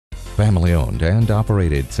Family owned and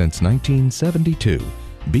operated since 1972,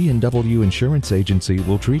 B&W Insurance Agency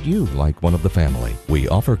will treat you like one of the family. We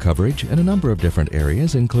offer coverage in a number of different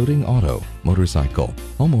areas, including auto, motorcycle,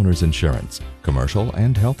 homeowners insurance, commercial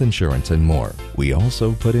and health insurance, and more. We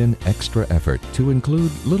also put in extra effort to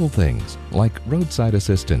include little things like roadside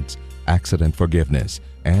assistance, accident forgiveness,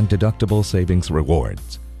 and deductible savings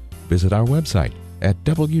rewards. Visit our website at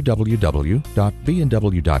www.bnw.net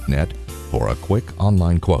for a quick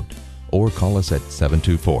online quote, or call us at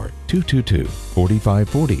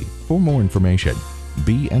 724-222-4540 for more information.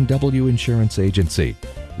 B&W Insurance Agency.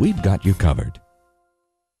 We've got you covered.